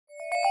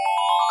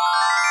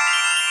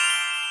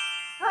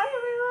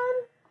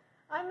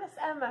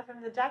Emma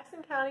from the Jackson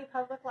County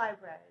Public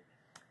Library,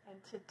 and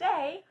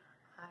today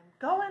I'm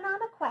going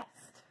on a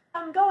quest.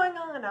 I'm going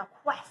on a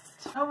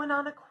quest. Going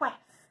on a quest.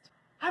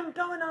 I'm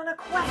going on a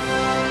quest.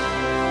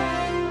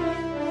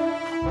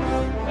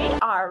 We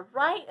are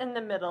right in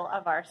the middle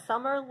of our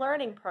summer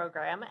learning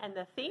program, and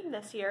the theme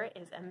this year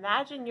is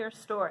Imagine Your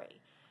Story.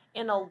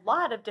 In a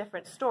lot of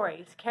different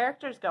stories,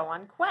 characters go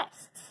on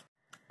quests.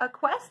 A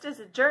quest is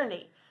a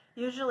journey,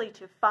 usually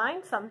to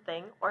find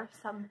something or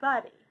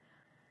somebody.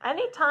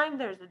 Anytime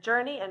there's a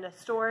journey in a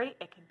story,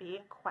 it can be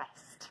a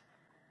quest.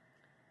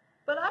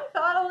 But I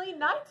thought only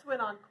knights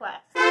went on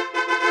quests.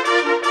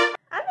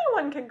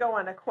 Anyone can go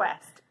on a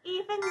quest,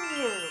 even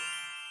you.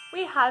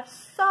 We have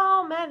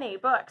so many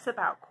books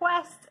about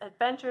quests,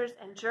 adventures,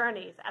 and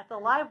journeys at the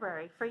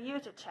library for you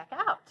to check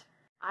out.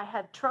 I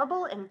Had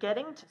Trouble in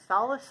Getting to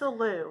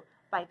Salisalu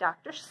by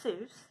Dr.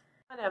 Seuss.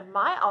 One of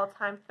my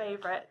all-time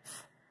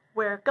favorites,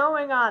 We're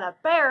Going on a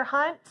Bear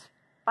Hunt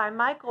by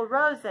Michael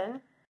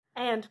Rosen,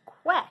 and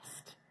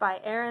Quest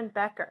by Aaron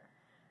Becker.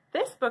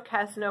 This book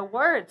has no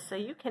words, so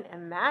you can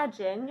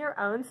imagine your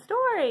own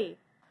story.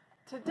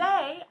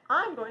 Today,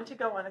 I'm going to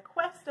go on a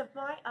quest of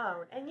my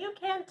own, and you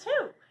can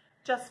too.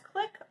 Just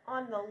click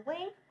on the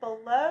link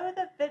below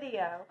the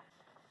video.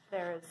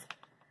 There's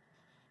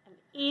an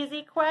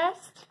easy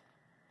quest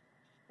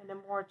and a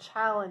more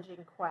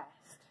challenging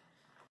quest.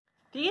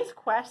 These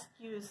quests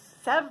use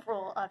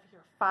several of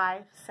your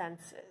 5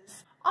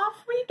 senses.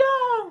 Off we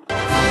go!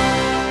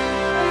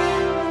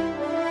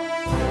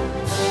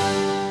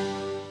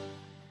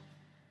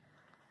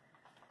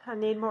 I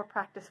need more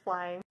practice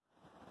flying.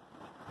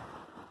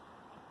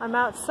 I'm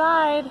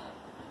outside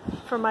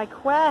for my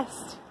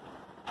quest.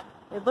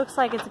 It looks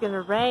like it's going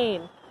to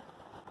rain.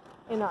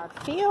 In our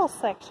feel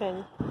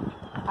section,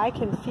 I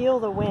can feel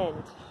the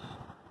wind.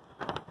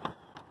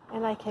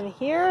 And I can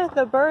hear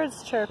the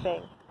birds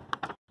chirping.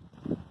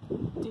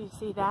 Do you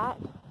see that?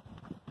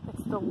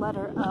 It's the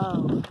letter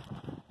O.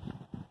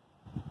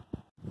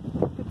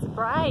 It's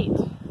bright.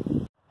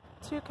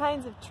 2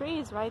 kinds of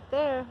trees right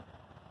there.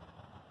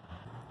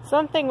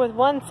 Something with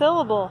 1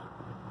 syllable.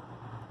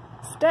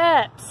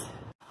 Steps.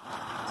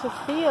 To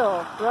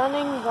feel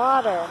running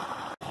water.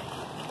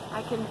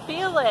 I can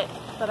feel it,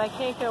 but I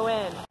can't go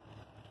in.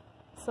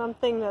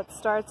 Something that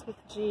starts with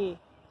G.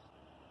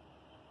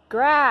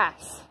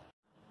 Grass.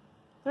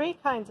 3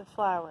 kinds of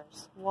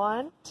flowers.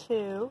 1,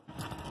 2,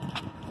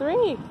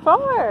 3,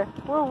 4.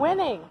 We're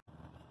winning.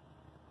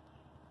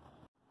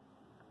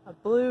 A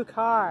blue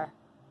car.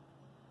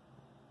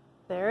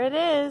 There it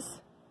is.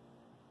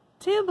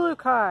 2 blue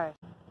cars.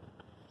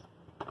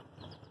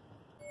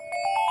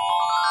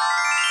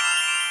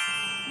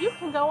 You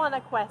can go on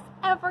a quest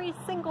every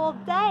single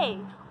day,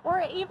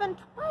 or even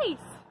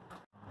twice.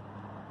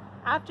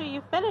 After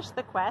you finish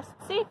the quest,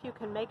 see if you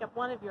can make up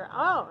one of your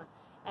own,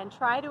 and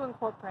try to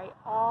incorporate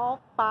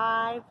all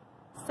 5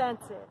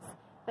 senses.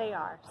 They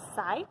are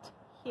sight,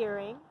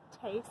 hearing,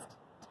 taste,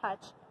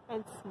 touch,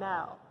 and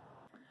smell.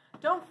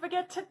 Don't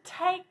forget to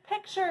take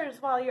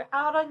pictures while you're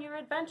out on your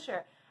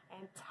adventure,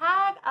 and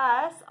tag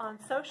us on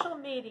social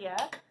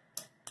media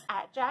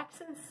at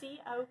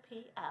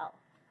JacksonCOPL.